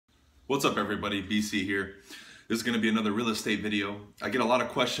What's up everybody, BC here. This is going to be another real estate video. I get a lot of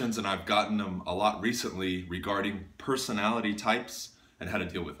questions and I've gotten them a lot recently regarding personality types and how to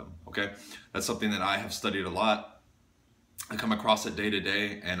deal with them, okay? That's something that I have studied a lot. I come across it day to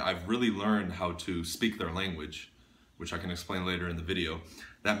day and I've really learned how to speak their language, which I can explain later in the video.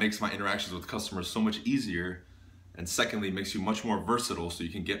 That makes my interactions with customers so much easier, and secondly, makes you much more versatile so you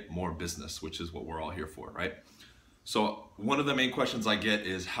can get more business, which is what we're all here for, right? So one of the main questions I get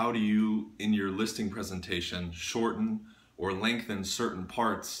is, how do you, in your listing presentation, shorten or lengthen certain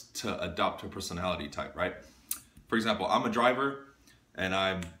parts to adopt a personality type, right? For example, I'm a driver and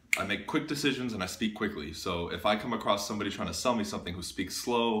I make quick decisions and I speak quickly. So if I come across somebody trying to sell me something who speaks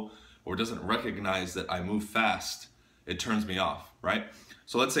slow or doesn't recognize that I move fast, it turns me off, right?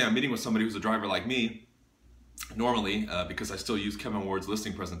 So let's say I'm meeting with somebody who's a driver like me, normally, because I still use Kevin Ward's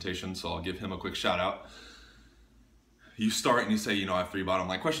listing presentation, so I'll give him a quick shout out. You start and you say, I have 3 bottom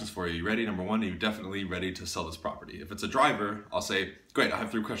line questions for you. You ready? Number 1, are you definitely ready to sell this property? If it's a driver, I'll say, great, I have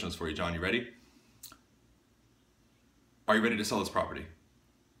 3 questions for you, John. You ready? Are you ready to sell this property?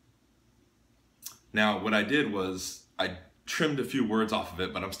 Now, what I did was I trimmed a few words off of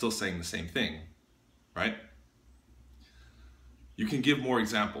it, but I'm still saying the same thing, right? You can give more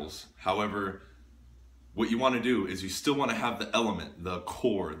examples. However, what you want to do is you still want to have the element, the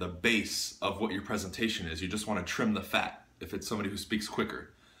core, the base of what your presentation is. You just want to trim the fat if it's somebody who speaks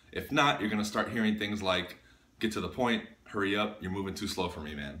quicker. If not, you're going to start hearing things like, get to the point, hurry up, you're moving too slow for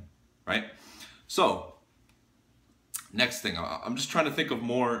me, man, right? So, next thing, I'm just trying to think of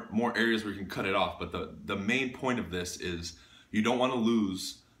more areas where you can cut it off, but the main point of this is you don't want to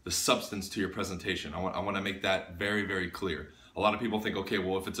lose the substance to your presentation. I want to make that very, very clear. A lot of people think, okay,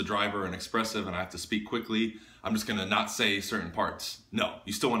 well, if it's a driver and expressive and I have to speak quickly, I'm just gonna not say certain parts. No,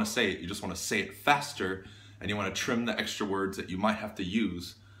 you still wanna say it. You just wanna say it faster, and you wanna trim the extra words that you might have to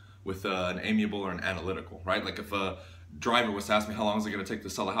use with an amiable or an analytical, right? Like if a driver was to ask me how long is it gonna take to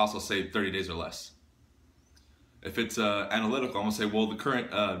sell a house, I'll say 30 days or less. If it's analytical, I'm gonna say, well, the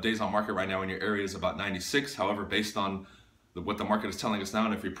current days on market right now in your area is about 96. However, based on what the market is telling us now,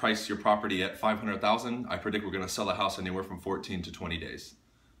 and if we price your property at $500,000, I predict we're going to sell a house anywhere from 14 to 20 days.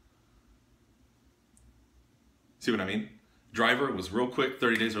 See what I mean? Driver was real quick,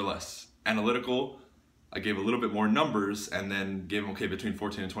 30 days or less. Analytical, I gave a little bit more numbers and then gave them, okay, between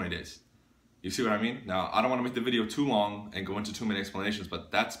 14 and 20 days. You see what I mean? Now, I don't want to make the video too long and go into too many explanations,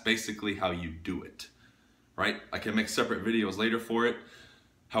 but that's basically how you do it, right? I can make separate videos later for it.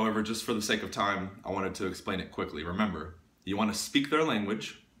 However, just for the sake of time, I wanted to explain it quickly. Remember, you want to speak their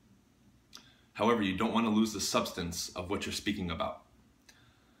language. However, you don't want to lose the substance of what you're speaking about.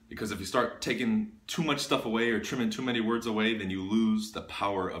 Because if you start taking too much stuff away or trimming too many words away, then you lose the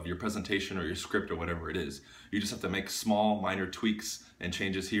power of your presentation or your script or whatever it is. You just have to make small, minor tweaks and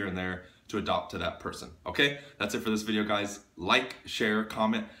changes here and there to adopt to that person. Okay? That's it for this video, guys. Like, share,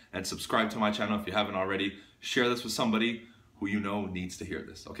 comment, and subscribe to my channel if you haven't already. Share this with somebody who you know needs to hear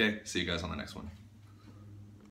this. Okay? See you guys on the next one.